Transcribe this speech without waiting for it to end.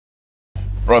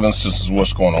Brothers and sisters,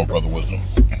 what's going on, Brother Wisdom?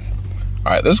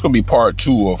 All right, this is going to be part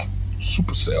 2 of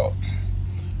Supercell.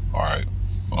 All right,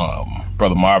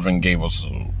 Brother Marvin gave us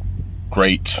a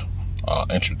great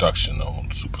introduction on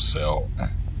Supercell.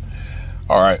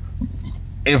 All right,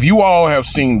 if you all have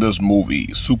seen this movie,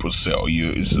 Supercell,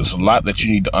 there's a lot that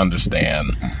you need to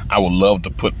understand. I would love to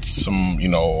put some,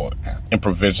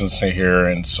 improvisations in here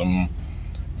and some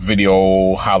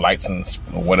video highlights and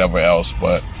whatever else,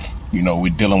 but we're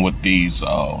dealing with these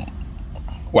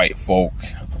white folk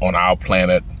on our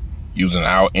planet using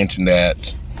our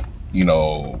internet,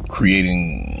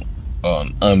 creating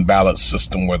an unbalanced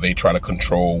system where they try to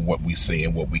control what we say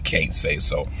and what we can't say.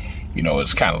 So,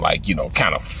 it's kind of like,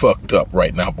 kind of fucked up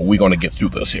right now, but we're going to get through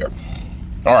this here.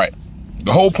 All right.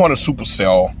 The whole point of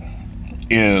Supercell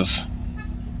is,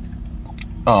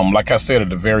 like I said at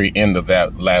the very end of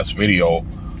that last video,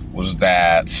 was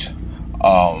that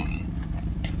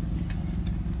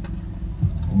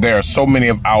there are so many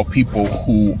of our people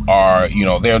who are,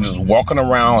 they're just walking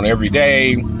around every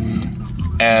day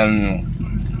and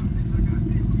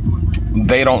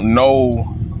they don't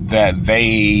know that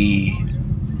they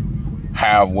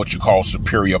have what you call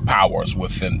superior powers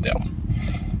within them.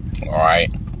 All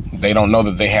right. They don't know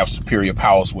that they have superior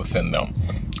powers within them.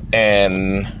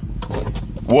 And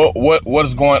what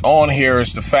is going on here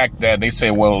is the fact that they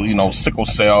say, well, sickle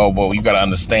cell. Well, you got to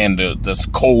understand there's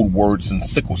code words in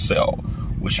sickle cell,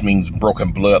 which means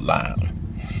broken bloodline.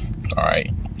 All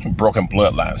right, broken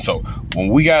bloodline. So when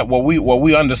we got what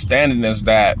we understanding is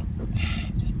that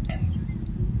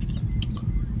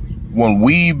when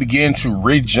we begin to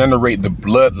regenerate the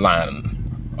bloodline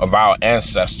of our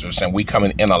ancestors and we come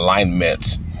in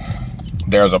alignment,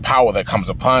 there's a power that comes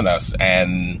upon us.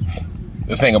 And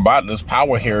the thing about this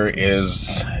power here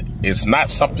is it's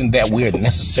not something that we're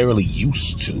necessarily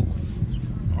used to.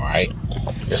 All right.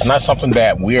 It's not something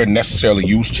that we're necessarily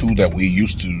used to, that we're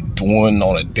used to doing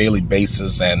on a daily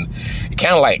basis. And it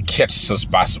kind of like catches us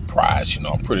by surprise.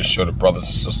 I'm pretty sure the brothers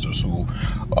and sisters who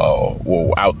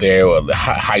were out there with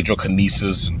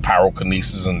hydrokinesis and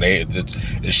pyrokinesis, and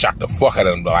they shocked the fuck out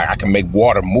of them. Like, I can make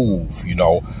water move.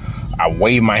 I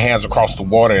wave my hands across the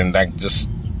water and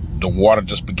the water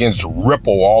just begins to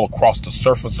ripple all across the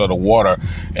surface of the water,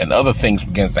 and other things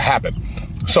begins to happen.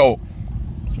 So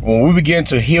when we begin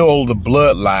to heal the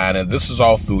bloodline, and this is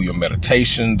all through your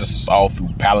meditation, this is all through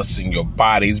balancing your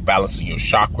bodies, balancing your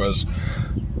chakras.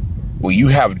 When you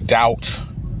have doubt,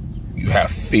 you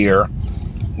have fear,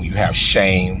 when you have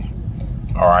shame,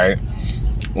 all right?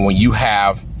 When you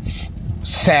have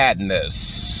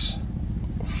sadness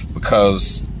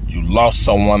because you lost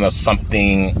someone or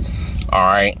something, all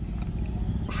right?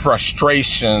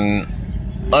 Frustration,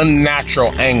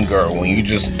 unnatural anger, when you're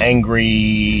just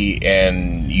angry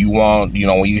and you want,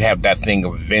 when you have that thing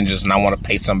of vengeance and I want to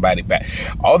pay somebody back.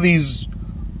 All these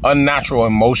unnatural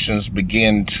emotions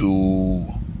begin to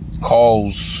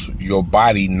cause your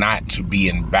body not to be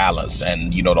in balance.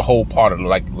 And, the whole part of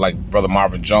like Brother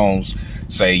Marvin Jones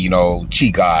say, Chi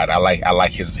God. I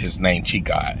like his name, Chi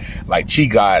God. Like Chi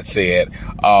God said,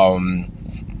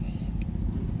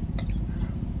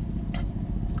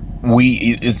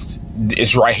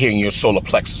 it's right here in your solar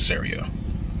plexus area.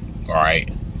 All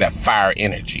right. That fire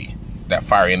energy.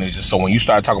 So when you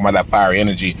start talking about that fire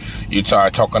energy, you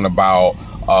start talking about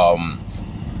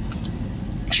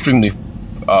extremely,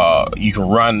 you can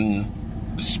run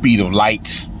the speed of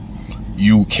light.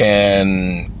 You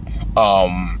can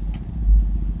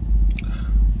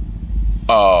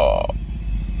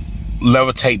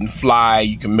levitate and fly.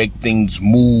 You can make things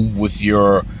move with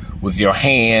your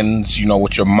hands,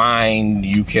 with your mind.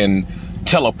 You can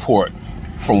teleport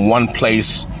from one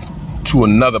place to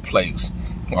another place.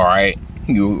 All right.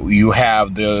 You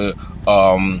have the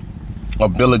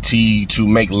ability to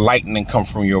make lightning come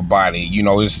from your body.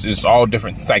 It's all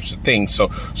different types of things. So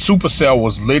Supercell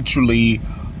was literally,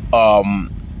 I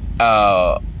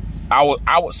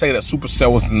would say that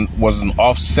Supercell was an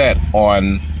offset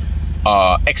on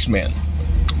X-Men.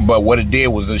 But what it did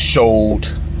was it showed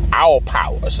our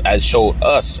powers, as showed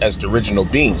us as the original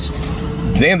beings.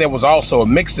 Then there was also a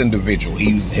mixed individual.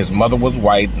 His mother was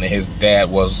white and his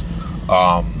dad was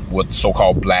with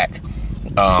so-called black.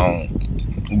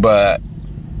 But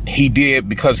he did,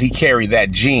 because he carried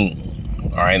that gene.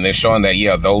 All right. And they're showing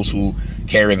that, those who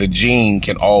carry the gene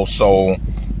can also,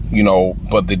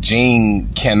 but the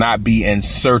gene cannot be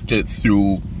inserted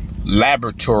through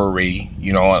laboratory,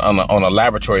 on a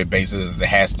laboratory basis. It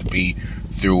has to be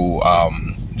through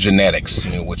genetics,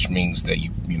 which means that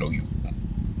you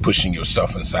pushing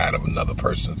yourself inside of another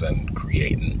person's and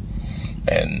creating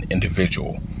an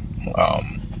individual.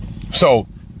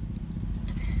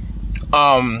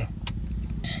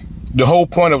 The whole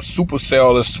point of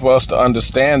supercell is for us to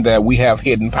understand that we have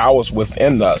hidden powers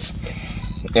within us.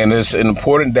 And it's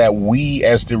important that we,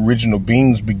 as the original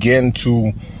beings, begin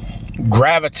to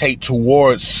gravitate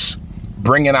towards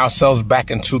bringing ourselves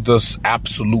back into this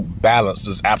absolute balance,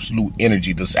 this absolute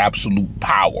energy, this absolute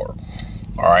power.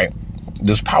 All right.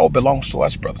 This power belongs to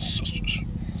us, brothers and sisters.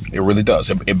 It really does.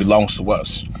 It belongs to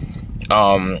us.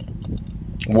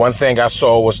 One thing I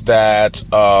saw was that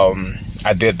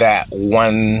I did that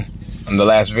one in the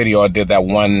last video. I did that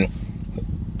one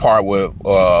part where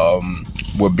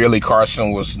Billy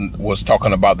Carson was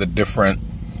talking about the different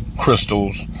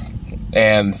crystals,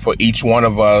 and for each one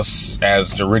of us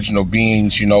as the original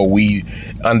beings, you know, we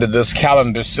under this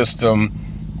calendar system,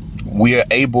 we are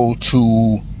able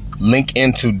to link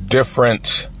into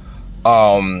different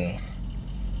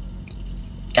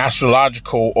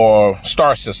astrological or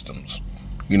star systems.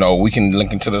 You know, we can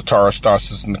link into the Taurus star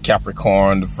system, the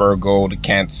Capricorn, the Virgo, the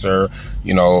Cancer,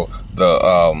 you know,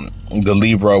 the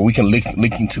Libra. We can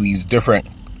link into these different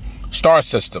star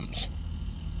systems.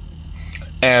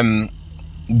 And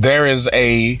there is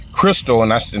a crystal,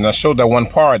 and I showed that one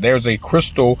part. There's a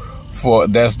crystal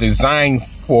that's designed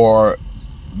for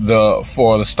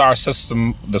the star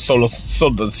system, the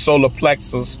solar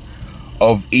plexus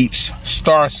of each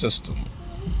star system.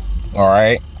 All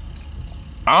right.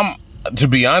 To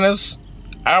be honest,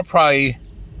 I'll probably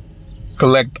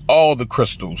collect all the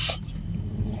crystals,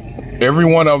 every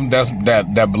one of them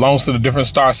that belongs to the different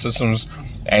star systems,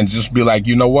 and just be like,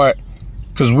 you know what?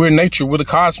 Because we're nature, we're the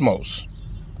cosmos.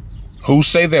 Who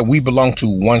say that we belong to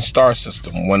one star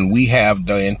system when we have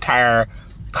the entire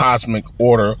cosmic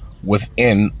order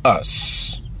within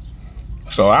us?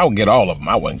 So I would get all of them.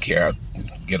 I wouldn't care.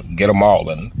 Get them all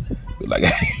and be like,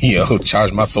 you know,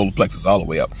 charge my solar plexus all the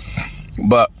way up.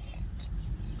 But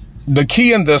the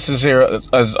key in this is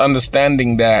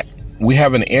understanding that we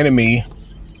have an enemy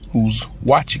who's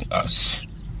watching us.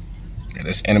 And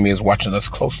this enemy is watching us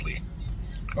closely.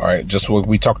 All right. Just what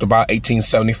we talked about,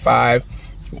 1875,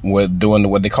 with doing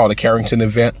what they call the Carrington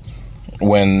event,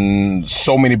 when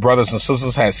so many brothers and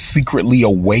sisters had secretly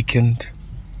awakened,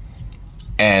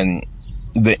 and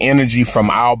the energy from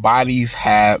our bodies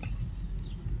had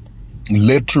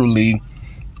literally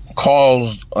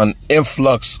caused an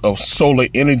influx of solar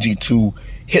energy to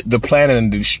hit the planet and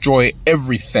destroy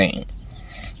everything.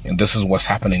 And this is what's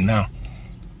happening now.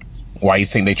 Why you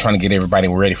think they're trying to get everybody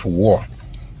ready for war?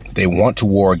 They want to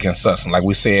war against us. And like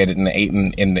we said in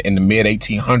the mid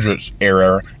 1800s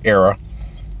era,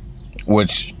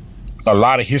 which a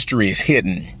lot of history is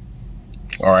hidden.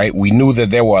 All right. We knew that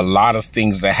there were a lot of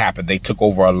things that happened. They took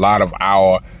over a lot of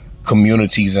our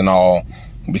communities and all,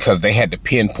 because they had to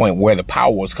pinpoint where the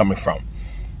power was coming from,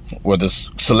 where the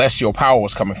celestial power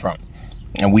was coming from.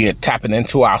 And we had tapping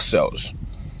into ourselves.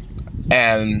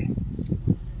 And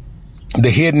the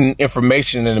hidden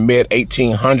information in the mid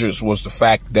 1800s was the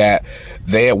fact that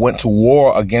they had went to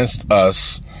war against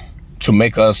us to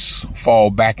make us fall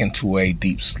back into a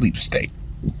deep sleep state.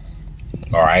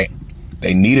 All right.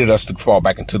 They needed us to fall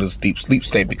back into this deep sleep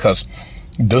state because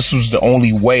this was the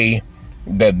only way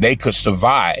that they could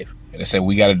survive. And they said,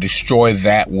 we got to destroy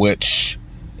that which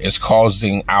is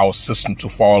causing our system to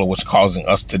fall, or what's causing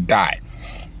us to die.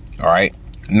 All right.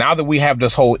 Now that we have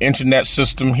this whole internet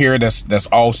system here, that's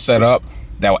all set up,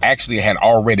 that actually had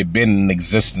already been in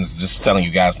existence. Just telling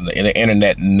you guys, the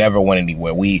internet never went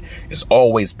anywhere. It's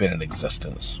always been in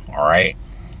existence. All right.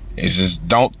 It's just,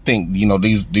 don't think, you know,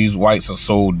 these whites are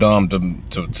so dumb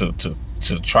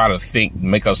to try to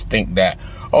make us think that,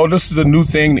 oh, this is a new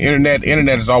thing. The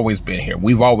internet has always been here.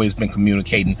 We've always been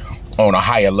communicating on a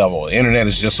higher level. The internet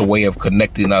is just a way of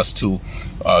connecting us to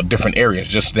different areas.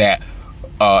 Just that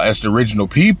as the original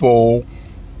people,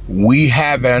 we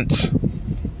haven't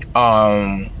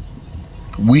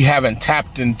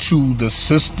tapped into the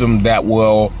system that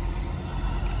will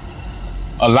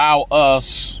allow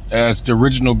us as the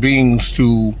original beings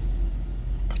to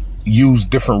use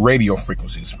different radio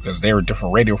frequencies, because there are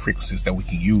different radio frequencies that we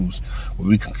can use where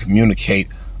we can communicate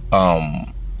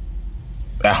at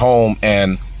home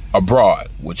and abroad,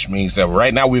 which means that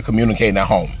right now we're communicating at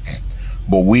home,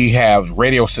 but we have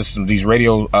radio systems, these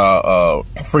radio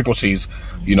frequencies.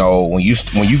 You know, when you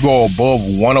go above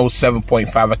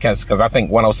 107.5, because I think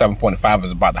 107.5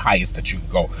 is about the highest that you can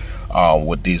go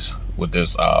with this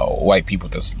white people,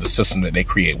 the system that they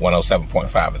create.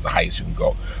 107.5 is the highest you can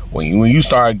go. When you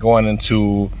start going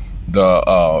into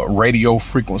the radio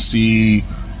frequency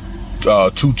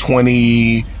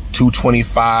 220,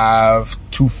 225,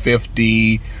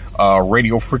 250,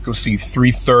 radio frequency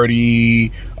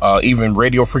 330, even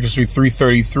radio frequency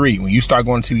 333. When you start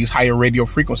going to these higher radio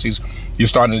frequencies, you're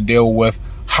starting to deal with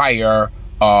higher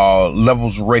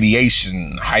levels of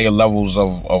radiation, higher levels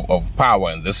of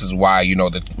power. And this is why, you know,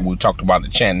 that we talked about the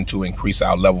chanting to increase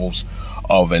our levels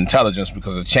of intelligence,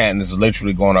 because the chanting is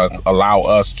literally going to allow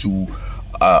us to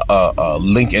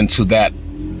link into that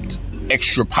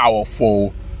extra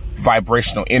powerful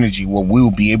vibrational energy where we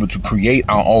will be able to create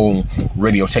our own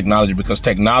radio technology, because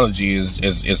technology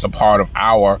is a part of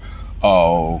our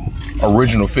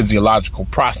original physiological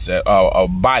process of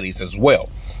bodies as well.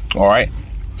 All right.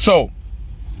 So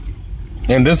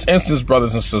in this instance,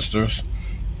 brothers and sisters,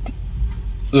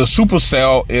 the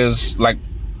supercell is, like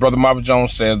Brother Marvin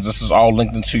Jones says, this is all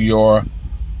linked into your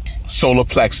solar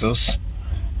plexus.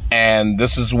 And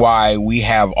this is why we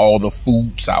have all the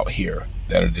foods out here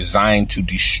that are designed to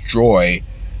destroy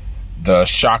the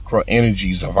chakra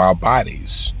energies of our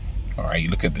bodies. All right, you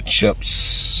look at the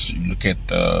chips, you look at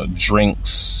the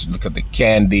drinks, you look at the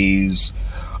candies,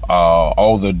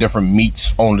 all the different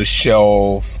meats on the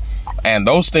shelf. And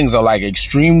those things are like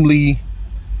extremely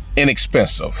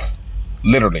inexpensive,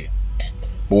 literally.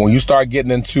 But when you start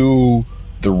getting into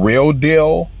the real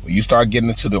deal, when you start getting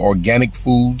into the organic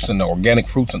foods and the organic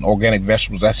fruits and organic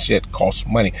vegetables, that shit costs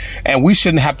money. And we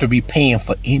shouldn't have to be paying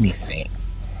for anything.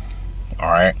 All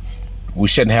right. We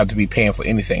shouldn't have to be paying for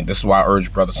anything. This is why I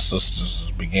urge brothers and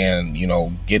sisters begin, you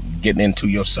know, getting into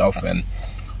yourself and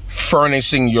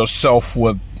furnishing yourself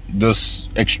with this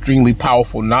extremely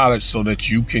powerful knowledge so that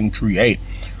you can create.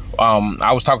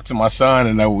 I was talking to my son,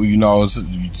 and you know, I was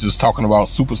just talking about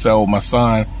supercell with my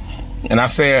son, and I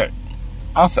said,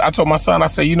 I told my son, I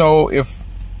said, you know, if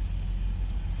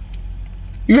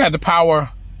you had the power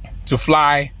to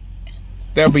fly,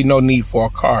 there'd be no need for a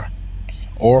car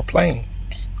or a plane.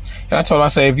 And I told him, I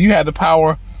said, if you had the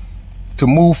power to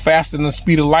move faster than the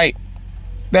speed of light,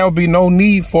 there would be no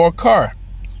need for a car.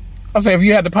 I said, if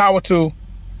you had the power to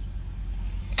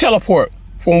teleport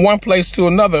from one place to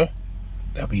another,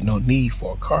 there'll be no need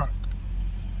for a car.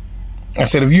 I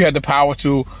said, if you had the power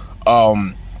to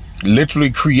literally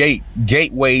create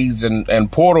gateways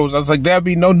and portals, I was like, there'll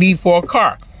be no need for a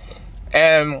car.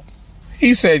 And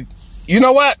he said, you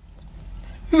know what?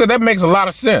 He said, that makes a lot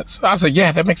of sense. I said,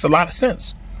 yeah, that makes a lot of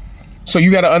sense. So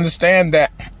you got to understand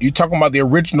that you're talking about the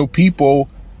original people,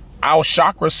 our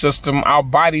chakra system, our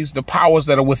bodies, the powers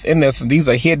that are within us. And these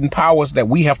are hidden powers that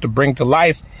we have to bring to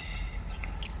life.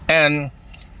 And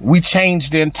we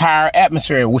changed the entire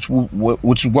atmosphere, which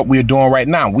is what we're doing right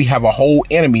now. We have a whole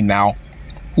enemy now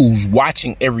who's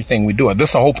watching everything we do.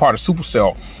 This is a whole part of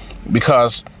supercell,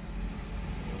 because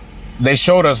they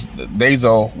showed us there's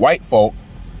a white folk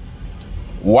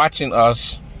watching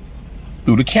us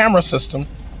through the camera system.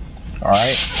 All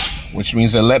right. Which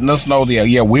means they're letting us know that,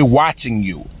 yeah, we're watching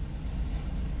you.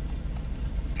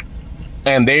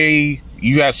 And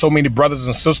you have so many brothers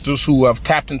and sisters who have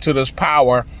tapped into this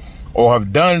power or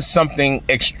have done something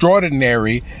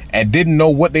extraordinary and didn't know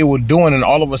what they were doing, and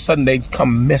all of a sudden they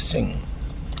come missing.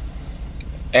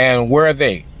 And where are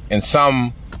they? In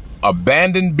some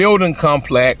abandoned building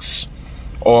complex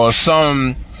or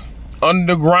some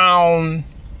underground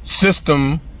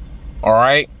system, all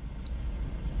right,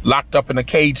 locked up in a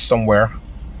cage somewhere,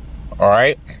 all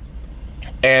right?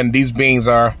 And these beings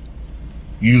are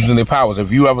using their powers.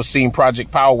 If you ever seen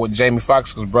Project Power with Jamie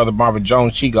Foxx, because Brother Marvin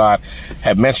Jones, She God,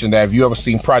 had mentioned that if you ever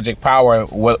seen Project Power,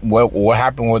 what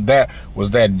happened with that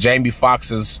was that Jamie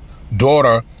Foxx's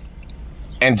daughter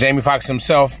and Jamie Foxx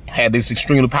himself had these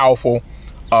extremely powerful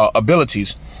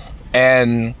abilities.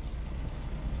 And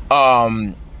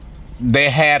they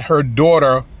had her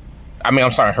daughter,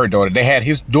 they had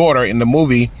his daughter in the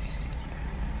movie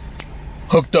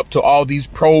hooked up to all these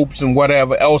probes and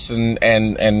whatever else,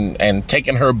 and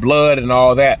taking her blood and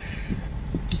all that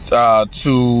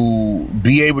to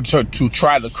be able to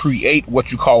try to create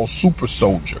what you call super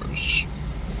soldiers.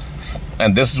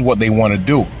 And this is what they want to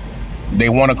do. They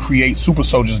want to create super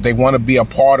soldiers. They want to be a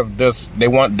part of this. They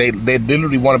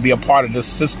literally want to be a part of this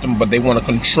system, but they want to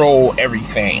control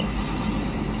everything.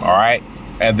 All right.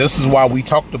 And this is why we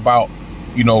talked about,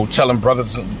 you know, talking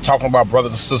about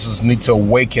brothers and sisters need to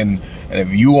awaken. And if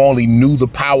you only knew the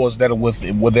powers that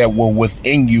were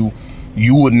within you,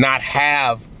 you would not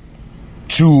have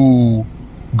to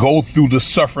go through the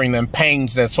suffering and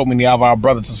pains that so many of our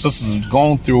brothers and sisters have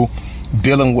gone through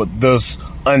dealing with this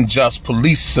unjust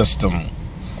police system.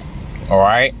 All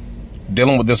right.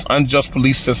 Dealing with this unjust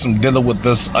police system, dealing with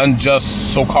this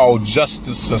unjust so-called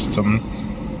justice system.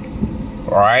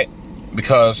 All right.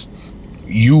 Because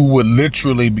you would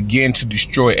literally begin to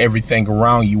destroy everything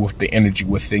around you with the energy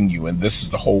within you. And this is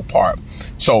the whole part.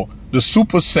 So the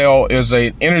supercell is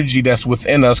an energy that's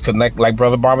within us. Connect, like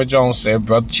Brother Marvin Jones said,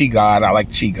 Brother Chi God. I like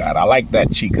Chi God. I like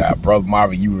that Chi God. Brother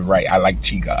Marvin, you were right. I like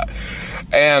Chi God.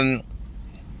 And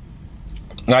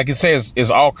like I say, it's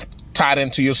all tied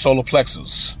into your solar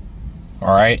plexus.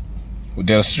 All right. We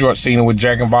did a short scene with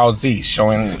Dragon Ball Z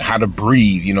showing how to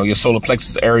breathe. You know, your solar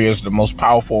plexus area is the most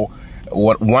powerful,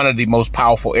 one of the most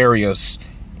powerful areas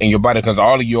in your body, because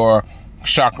all of your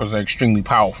chakras are extremely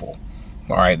powerful.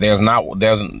 All right. There's not one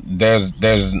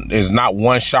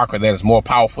chakra that is more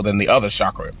powerful than the other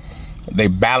chakra. They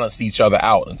balance each other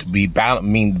out. And to be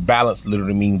balanced, balance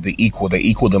literally means they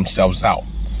equal themselves out.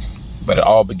 But it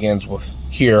all begins with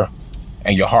here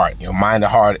and your heart, your mind, the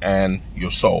heart, and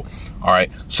your soul. All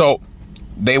right. So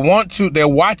they're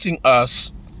watching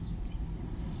us,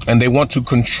 and they want to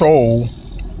control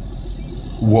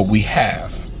what we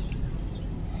have.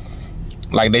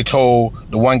 Like they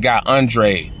told the one guy,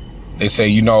 Andre, they say,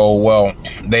 you know, well,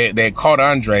 they caught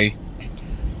Andre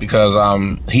because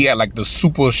he had like the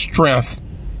super strength.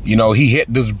 You know, he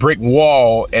hit this brick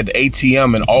wall at the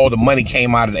ATM and all the money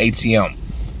came out of the ATM.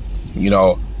 You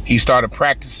know, he started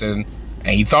practicing, and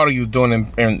he thought he was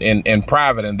doing it in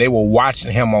private, and they were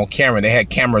watching him on camera. They had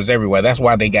cameras everywhere. That's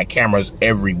why they got cameras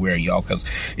everywhere, y'all, because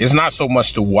it's not so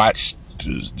much to watch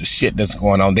the shit that's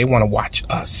going on. They want to watch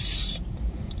us.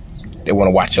 They want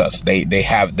to watch us. They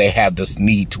have this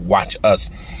need to watch us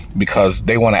because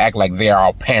they want to act like they're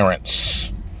our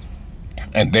parents,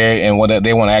 and they want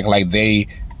to act like they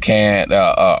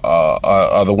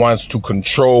are the ones to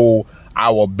control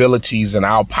our abilities and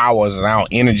our powers and our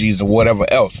energies or whatever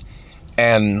else.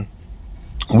 And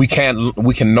we can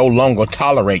no longer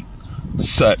tolerate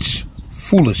such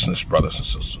foolishness, brothers and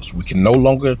sisters. We can no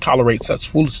longer tolerate such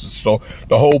foolishness. So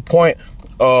the whole point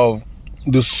of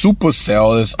the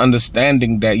supercell is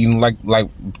understanding that, you know,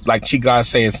 like Chi God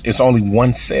says, it's only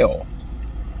one cell.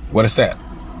 What is that?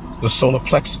 The solar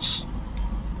plexus.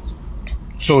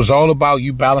 So it's all about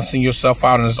you balancing yourself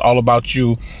out, and it's all about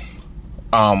you,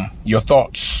 your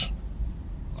thoughts.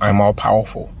 I am all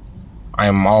powerful. I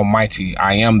am almighty.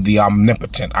 I am the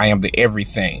omnipotent. I am the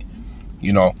everything,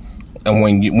 you know. And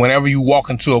whenever you walk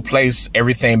into a place,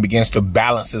 everything begins to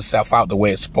balance itself out the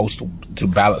way it's supposed to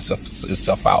balance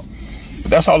itself out. But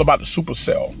that's all about the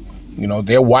supercell. You know,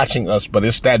 they're watching us, but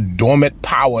it's that dormant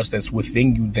powers that's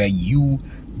within you that you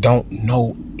don't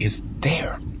know is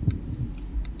there.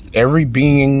 Every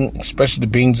being, especially the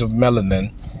beings of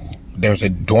melanin, there's a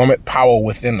dormant power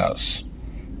within us.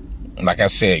 Like I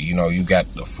said, you know, you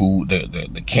got the food,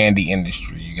 the candy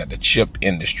industry, you got the chip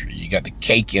industry, you got the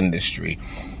cake industry,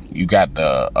 you got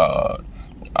the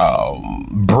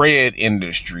bread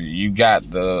industry, you got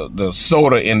the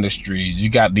soda industry, you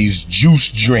got these juice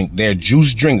drinks. They're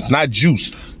juice drinks, not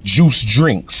juice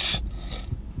drinks.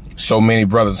 So many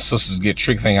brothers and sisters get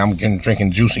tricked thinking I'm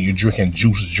drinking juice, and you're drinking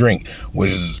juice drink,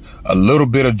 which is a little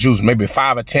bit of juice, maybe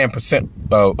 5 or 10%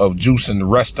 of juice, and the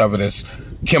rest of it is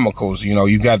chemicals. You know,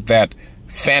 you got that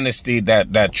fantasy,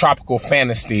 that tropical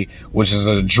fantasy, which is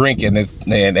a drink, and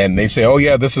they say, oh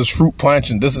yeah, this is fruit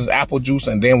punch and this is apple juice,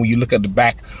 and then when you look at the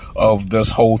back of this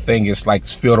whole thing, it's like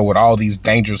it's filled with all these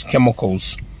dangerous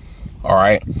chemicals. All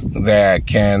right, that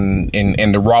can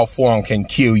in the raw form can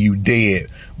kill you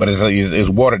dead, but it's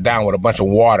watered down with a bunch of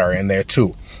water in there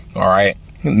too. All right,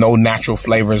 no natural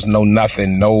flavors, no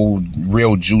nothing, no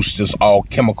real juice, just all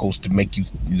chemicals to make you,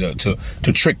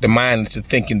 to trick the mind into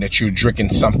thinking that you're drinking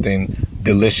something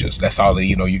delicious. That's all that,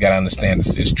 you got to understand,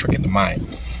 is tricking the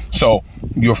mind. So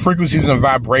your frequencies and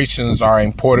vibrations are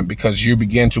important because you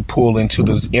begin to pull into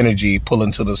this energy, pull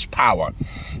into this power,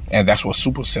 and that's where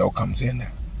supercell comes in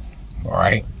there. All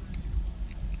right.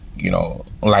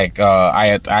 Like I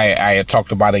had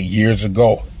talked about it years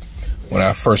ago when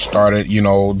I first started,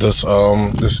 this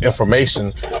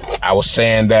information. I was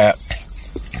saying that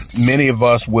many of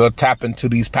us will tap into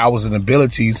these powers and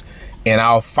abilities in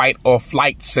our fight or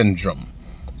flight syndrome.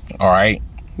 All right.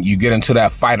 You get into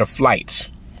that fight or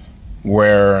flight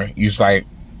where you're like,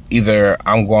 either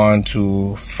I'm going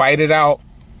to fight it out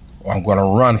or I'm going to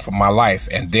run for my life.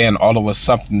 And then all of a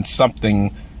sudden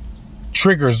something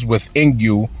triggers within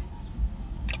you,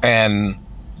 and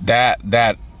that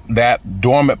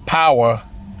dormant power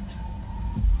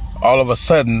all of a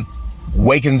sudden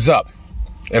wakens up.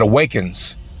 It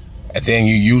awakens, and then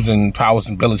you're using powers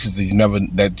and abilities that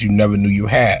you never knew you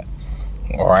had.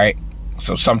 All right.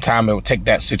 So sometimes it will take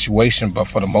that situation, but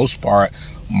for the most part,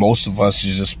 most of us,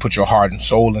 you just put your heart and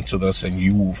soul into this, and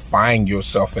you will find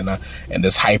yourself in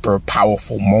this hyper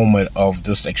powerful moment of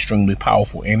this extremely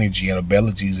powerful energy and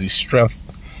abilities and strength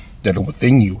that are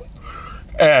within you.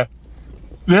 And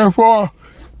therefore,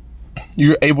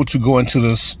 you're able to go into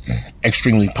this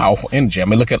extremely powerful energy. I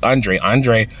mean, look at Andre.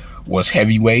 Andre was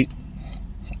heavyweight.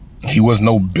 He was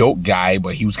no built guy,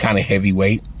 but he was kind of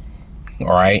heavyweight. All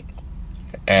right.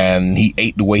 And he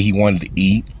ate the way he wanted to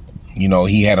eat. You know,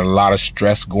 he had a lot of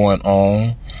stress going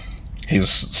on. His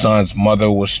son's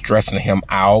mother was stressing him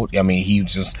out. I mean, he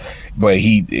just, but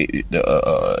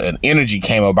an energy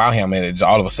came about him, and it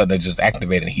all of a sudden it just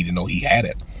activated, and he didn't know he had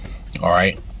it. All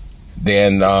right.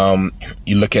 Then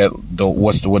you look at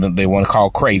what they want to call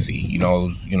crazy. You know,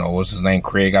 what's his name?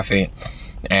 Craig, I think.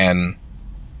 And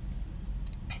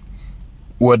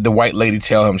what the white lady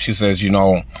tell him, she says, you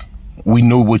know, we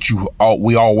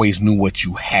always knew what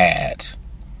you had.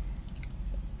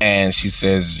 And she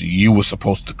says, you were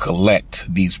supposed to collect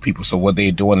these people. So what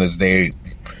they're doing is they're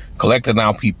collecting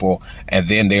our people, and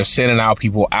then they're sending our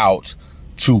people out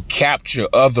to capture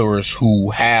others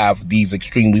who have these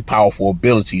extremely powerful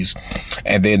abilities.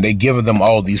 And then they give them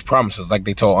all these promises. Like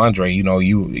they told Andre, you know,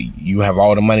 you have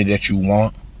all the money that you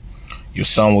want. Your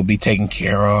son will be taken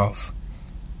care of.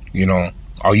 You know,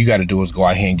 all you got to do is go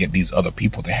out here and get these other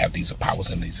people that have these powers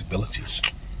and these abilities.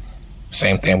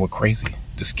 Same thing with crazy.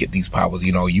 Just get these powers.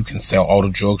 You know, you can sell all the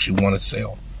drugs you want to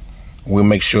sell. We'll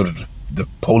make sure that the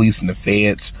police and the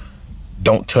feds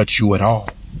don't touch you at all.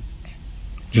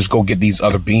 Just go get these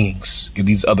other beings, get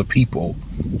these other people,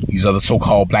 these other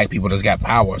so-called black people that's got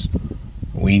powers.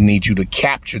 We need you to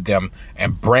capture them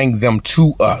and bring them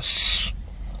to us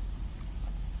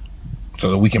so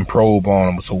that we can probe on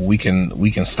them, so we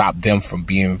can stop them from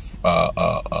being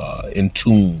in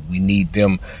tune. We need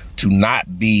them to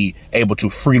not be able to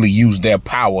freely use their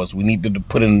powers. We need to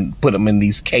put them in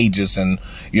these cages, and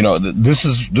you know, this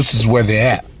is where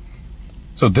they're at.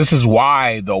 So this is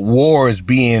why the war is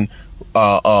being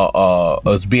brought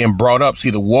up. See,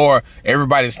 the war,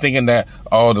 everybody's thinking that,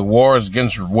 oh, the war is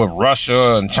against with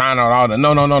Russia and China and all that.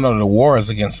 No. The war is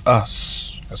against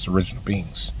us as original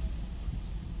beings.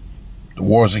 The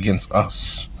war is against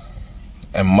us.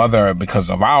 And Mother, because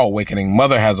of our awakening,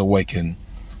 Mother has awakened.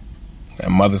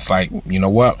 And Mother's like, you know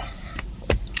what?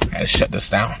 I gotta shut this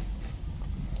down.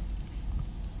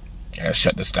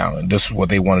 And this is what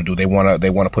they want to do. They want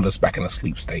to put us back in a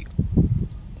sleep state,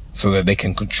 so that they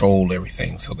can control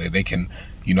everything, so that they can,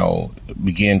 you know,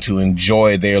 begin to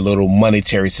enjoy their little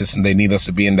monetary system. They need us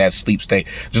to be in that sleep state.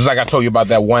 Just like I told you about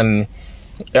that one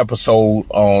episode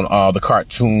on the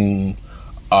cartoon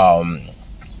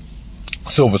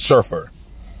Silver Surfer,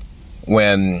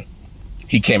 when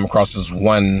he came across this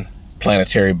one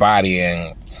planetary body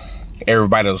and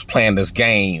everybody was playing this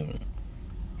game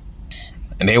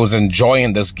and they was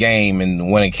enjoying this game, and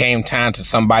when it came time to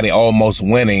somebody almost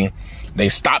winning, they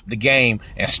stopped the game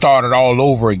and started all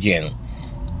over again.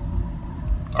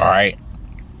 All right.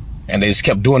 And they just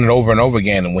kept doing it over and over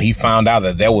again. And when he found out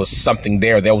that there was something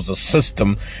there was a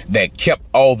system that kept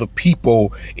all the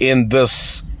people in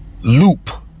this loop.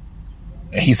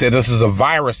 And he said, this is a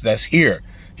virus that's here.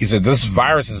 He said, this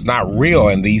virus is not real.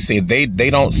 And he said, they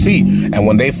don't see. And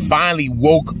when they finally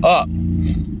woke up,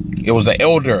 it was the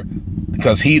elder,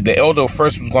 because the elder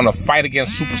first was going to fight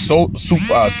against Silver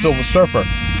Surfer.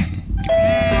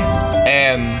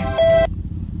 And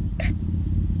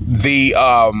the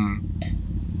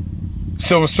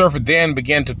Silver Surfer then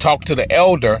began to talk to the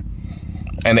elder,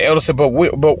 and the elder said, but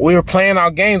we're playing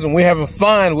our games and we're having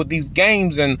fun with these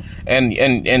games,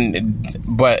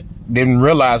 but didn't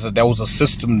realize that there was a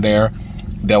system there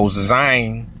that was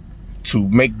designed to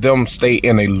make them stay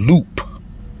in a loop.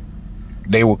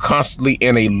 They were constantly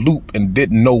in a loop and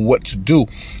didn't know what to do.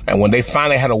 And when they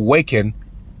finally had awakened,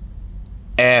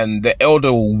 and the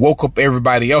elder woke up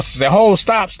everybody else and said, oh,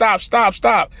 stop.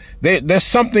 There's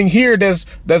something here that's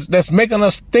making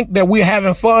us think that we're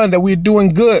having fun, that we're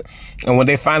doing good. And when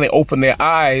they finally opened their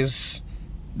eyes,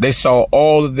 they saw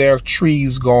all of their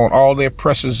trees gone, all their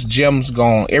precious gems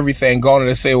gone, everything gone. And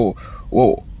they say,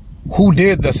 well, who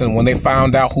did this? And when they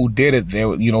found out who did it, they,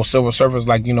 you know, Silver Surfer's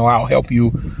like, you know, I'll help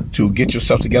you to get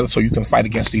yourself together so you can fight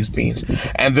against these beings.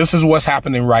 And this is what's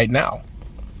happening right now.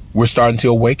 We're starting to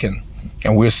awaken.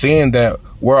 And we're seeing that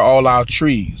where are all our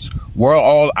trees, where are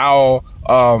all our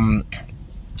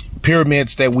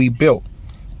pyramids that we built,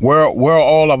 where are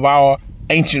all of our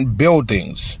ancient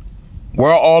buildings,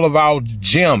 where are all of our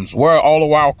gems, where are all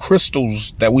of our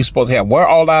crystals that we're supposed to have, where are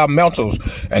all our metals?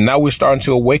 And now we're starting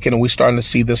to awaken, and we're starting to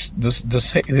see this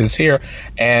here,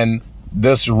 and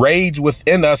this rage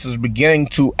within us is beginning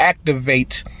to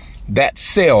activate that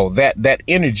cell, that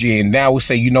energy. And now we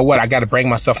say, you know what, I got to bring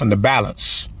myself into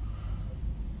balance.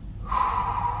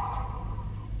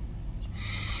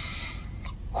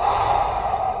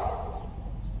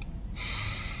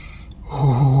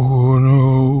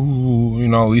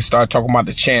 know, we start talking about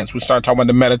the chants. We start talking about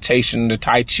the meditation, the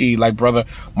Tai Chi, like Brother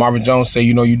Marvin Jones say,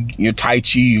 you know, your Tai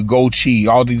Chi, your Go Chi,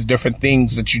 all these different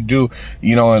things that you do,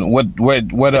 you know, and what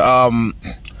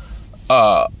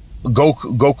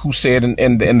Goku said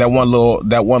in that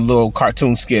one little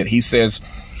cartoon skit. He says,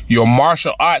 your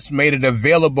martial arts made it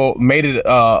available, made it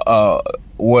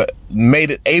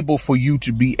able for you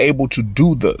to be able to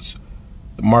do this.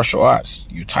 The martial arts,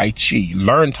 your Tai Chi,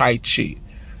 learn Tai Chi,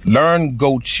 learn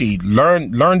Go Chi,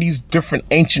 learn these different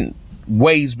ancient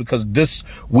ways, because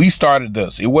we started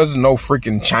this. It wasn't no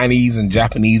freaking Chinese and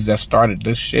Japanese that started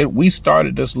this shit. We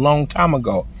started this a long time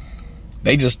ago.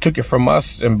 They just took it from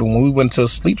us, and when we went to a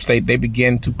sleep state, they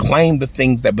began to claim the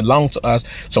things that belong to us.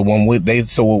 So when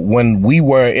we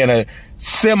were in a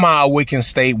semi-awakened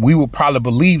state, we would probably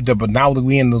believe that. But now that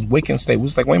we're in this awakened state, we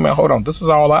was like, wait a minute, hold on, this is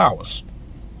all ours.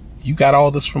 You got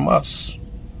all this from us.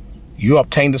 You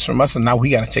obtained this from us, and now we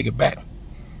got to take it back.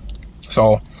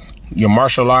 So your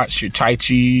martial arts, your Tai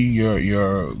Chi,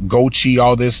 your Go Chi,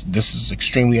 all this is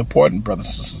extremely important, brothers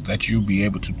and sisters, that you be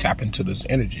able to tap into this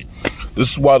energy.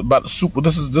 This is what about the super.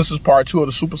 This is part 2 of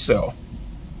the super cell.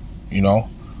 You know,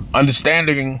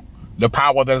 understanding the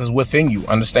power that is within you,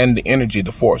 understanding the energy,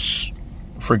 the force,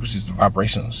 the frequencies, the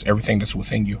vibrations, everything that's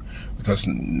within you. Because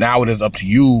now it is up to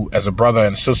you as a brother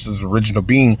and sister's original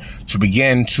being to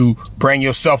begin to bring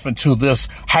yourself into this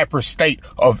hyper state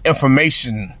of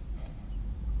information.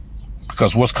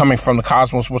 Because what's coming from the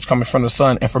cosmos, what's coming from the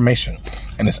sun, information.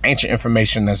 And this ancient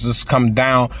information has just come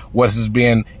down, what is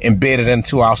being embedded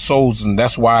into our souls. And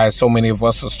that's why so many of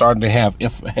us are starting to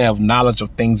have knowledge of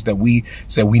things that we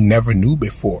said we never knew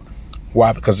before.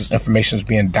 Why? Because this information is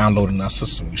being downloaded in our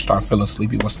system. You start feeling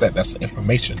sleepy. What's that? That's the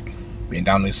information being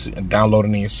downloaded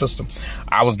in your system.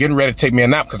 I was getting ready to take me a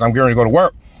nap because I'm getting ready to go to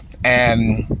work.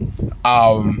 And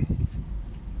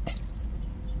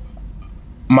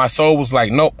my soul was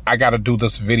like, nope, I got to do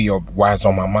this video while it's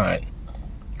on my mind,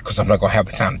 because I'm not going to have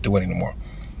the time to do it anymore.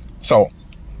 So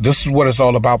this is what it's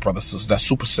all about, brothers and sisters. That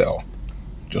supercell,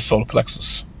 your solar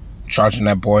plexus, charging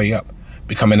that boy up,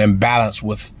 becoming in balance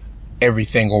with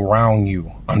everything around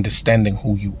you, understanding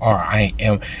who you are. I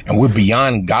am, and we're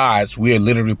beyond gods. We are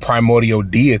literally primordial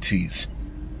deities.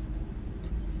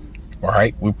 All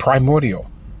right, we're primordial.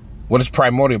 What is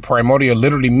primordial? Primordial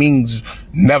literally means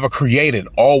never created,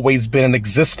 always been in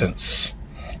existence.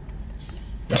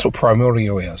 That's what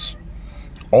primordial is.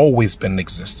 Always been in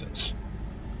existence.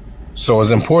 So as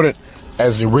important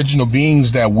as the original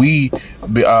beings that we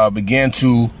began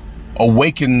to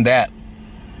awaken that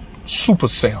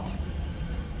supercell.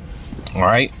 All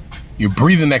right? Your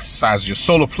breathing exercise, your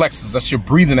solar plexus, that's your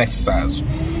breathing exercise.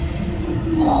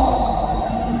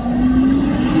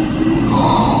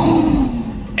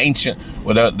 Ancient,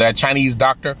 with that Chinese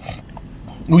doctor,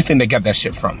 we think they got that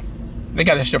shit from. They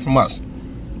got that shit from us.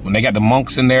 When they got the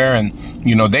monks in there, and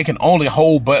you know, they can only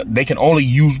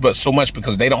use but so much,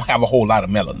 because they don't have a whole lot of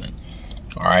melanin.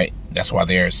 All right, that's why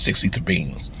they're 6 ether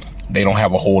beings. They don't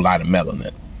have a whole lot of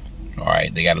melanin. All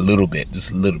right, they got a little bit,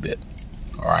 just a little bit.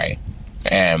 All right,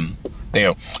 and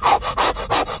they're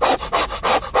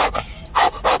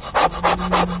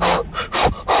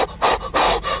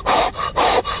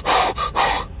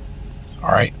all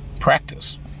right,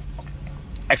 practice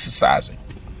exercising,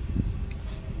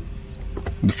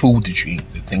 the food that you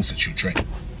eat, the things that you drink,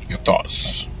 your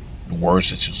thoughts, the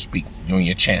words that you speak, doing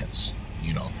your chants,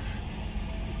 you know,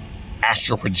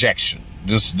 astral projection.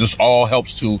 This all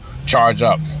helps to charge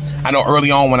up. I know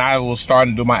early on when I was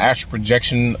starting to do my astral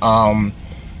projection, I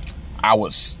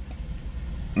would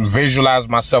visualize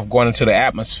myself going into the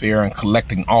atmosphere and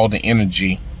collecting all the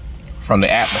energy from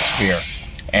the atmosphere.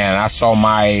 And I saw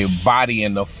my body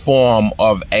in the form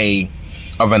of an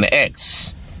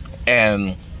X,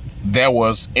 and there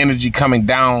was energy coming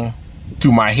down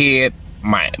through my head,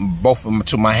 both of them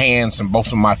to my hands and both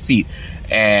of my feet,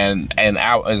 and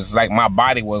I was like, my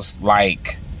body was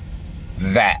like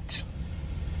that.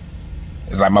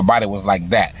 It's like my body was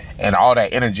like that, and all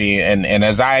that energy, and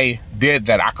as I did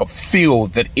that, I could feel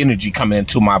that energy coming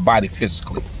into my body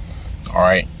physically. All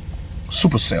right,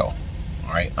 supercell.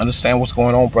 All right, understand what's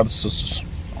going on, brothers and sisters.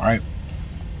 All right,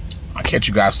 I'll catch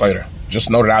you guys later. Just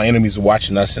know that our enemies are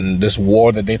watching us, and this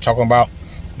war that they're talking about,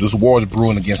 this war is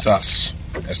brewing against us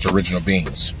as the original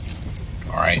beings.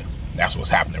 All right, that's what's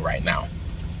happening right now.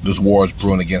 This war is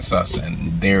brewing against us,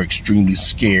 and they're extremely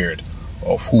scared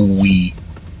of who we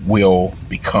will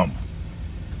become.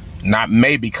 Not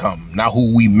may become, not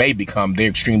who we may become. They're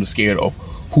extremely scared of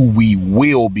who we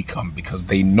will become, because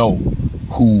they know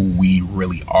who we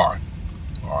really are.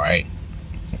 All right,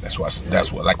 that's what,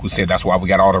 like we said, that's why we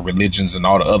got all the religions and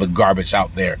all the other garbage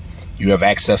out there. You have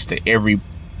access to every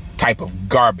type of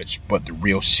garbage, but the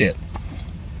real shit.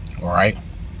 All right.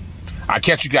 I'll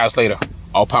catch you guys later.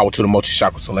 All power to the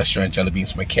multi-chakra celestial angelic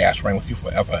beings. May chaos reign with you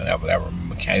forever and ever and ever.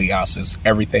 Remember, chaos is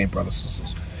everything, brothers and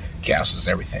sisters. Chaos is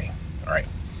everything. All right.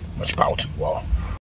 Much power to you all.